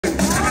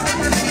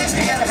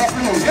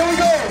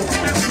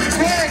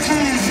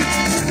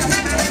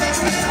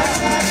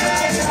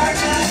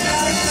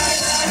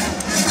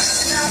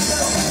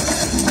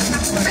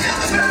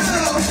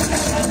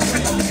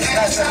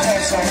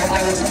so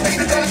I wasn't paying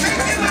attention.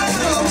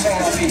 It's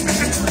all on me.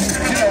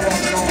 You know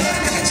what's going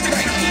on. It's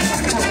cranky.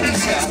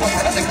 Tunisia,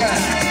 upper underground.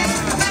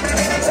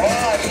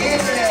 Oh,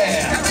 yeah.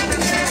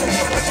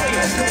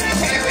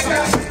 Here we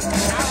go.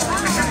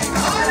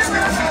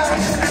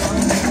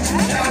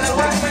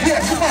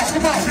 Yeah, come on,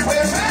 come on.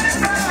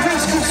 New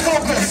school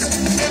smokers.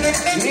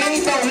 We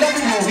ain't no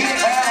loving you. We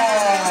ain't.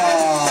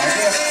 Oh,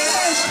 they're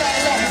first I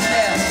love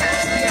them.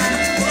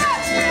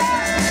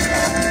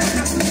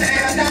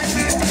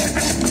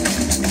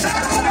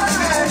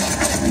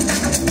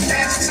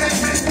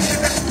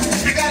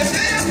 You gotta do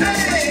your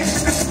thing.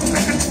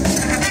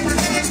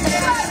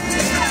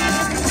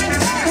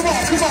 Come on,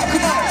 come on,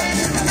 come on.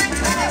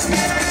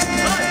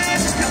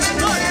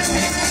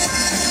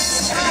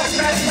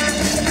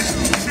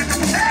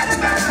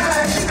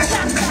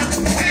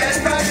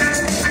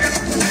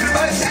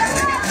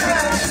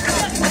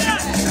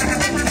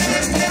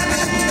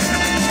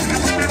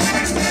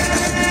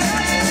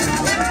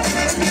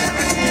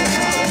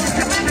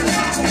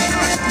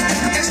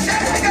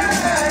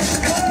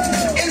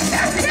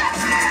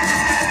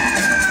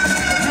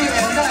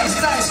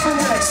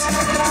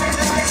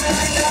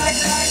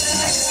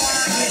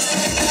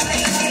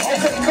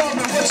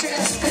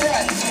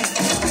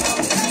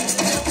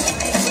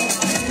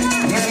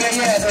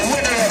 Yeah, the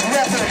winner of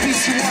Rapper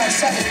BC1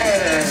 Cypher,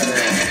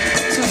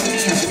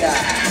 Tunisia.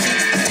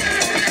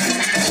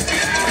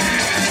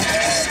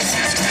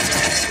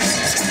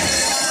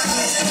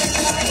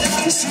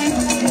 You see?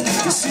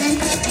 You see?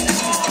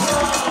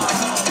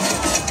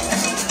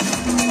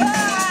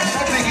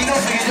 No biggie,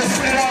 just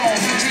put it on.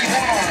 You keep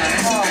on.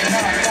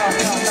 No.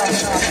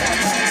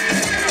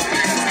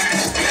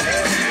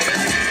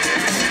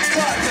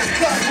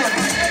 Cut.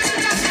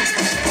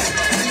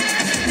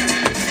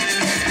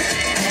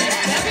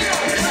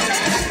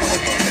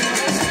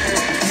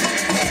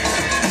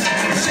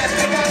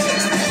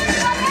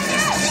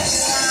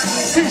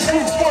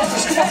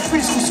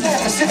 Preschool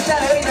smokers, sit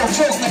down, ain't no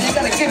joke, man. You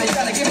gotta give it,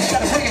 gotta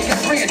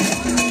bring it.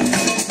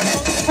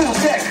 Full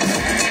deck.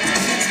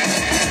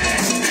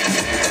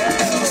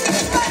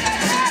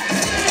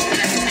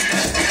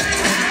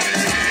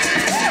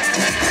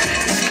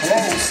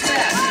 Oh,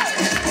 snap.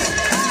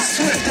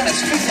 Swift on his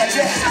feet like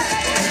that.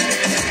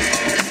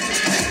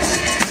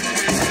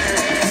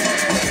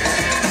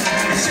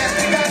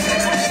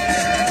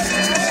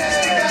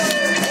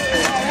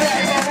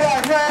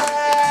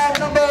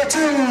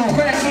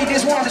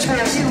 This one is for you,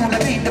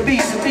 the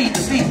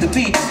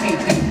beat.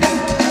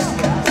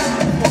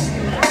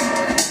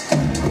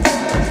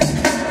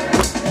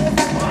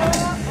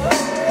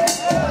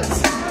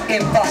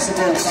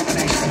 Impossible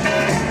combination.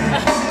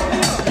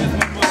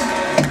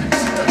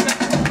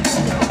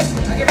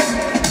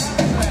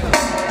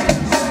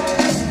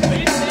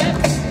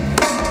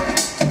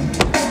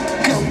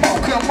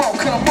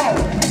 Come on.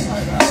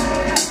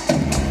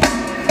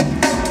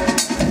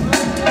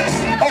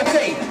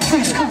 Okay,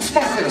 preschool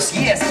smokers,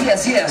 yes.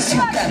 You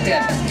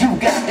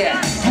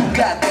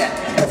got that.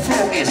 The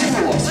floor is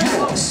yours.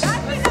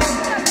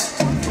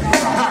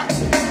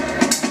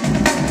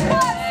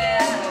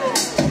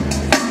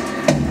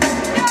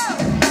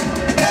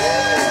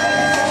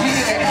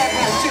 Yeah,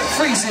 elbow tip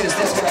freezes,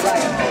 that's what I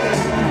like.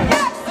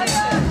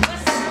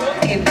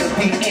 In the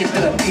beat,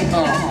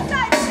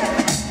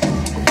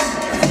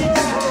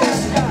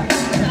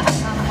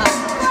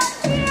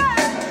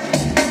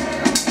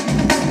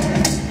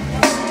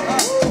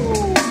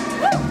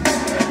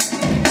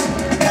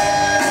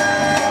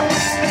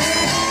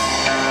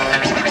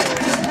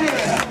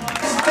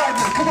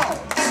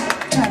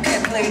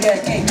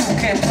 You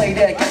can't play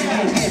that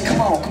game. Yeah,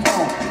 come on.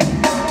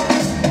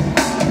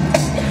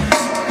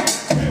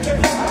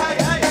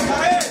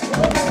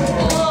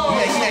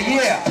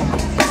 Yeah.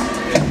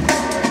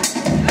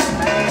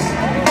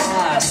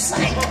 Ah,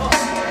 psych.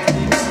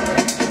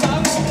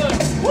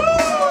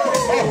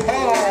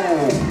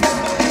 Oh.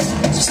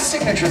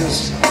 Signatures.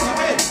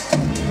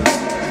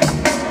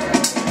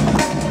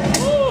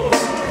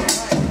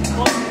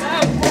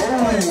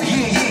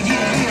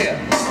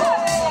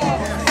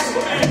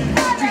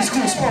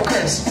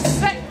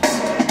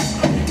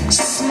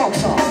 Smoke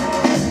some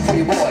for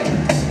your boy.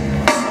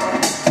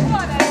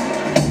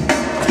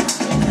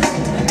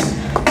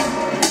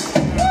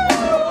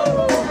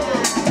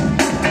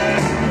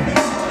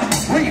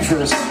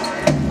 Reefers.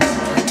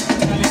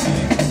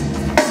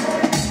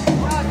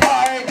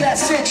 Alright,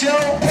 that's it, yo.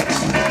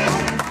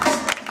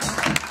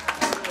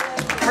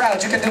 Proud,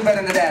 you can do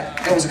better than that.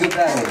 That was a good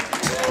battle.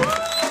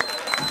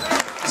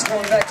 It's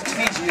going back to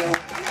Tunisia.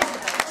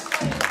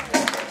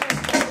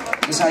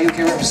 This is how you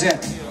can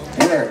represent.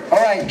 Word.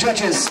 Alright,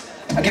 judges.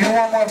 I'll give you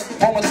one more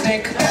to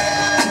think.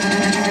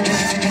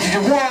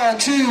 1,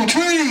 2,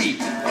 3.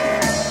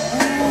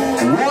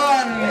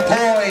 1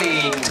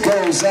 point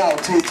goes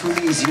out to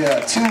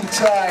Tunisia. 2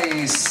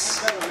 ties.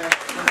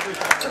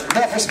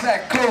 Enough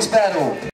respect. Close battle.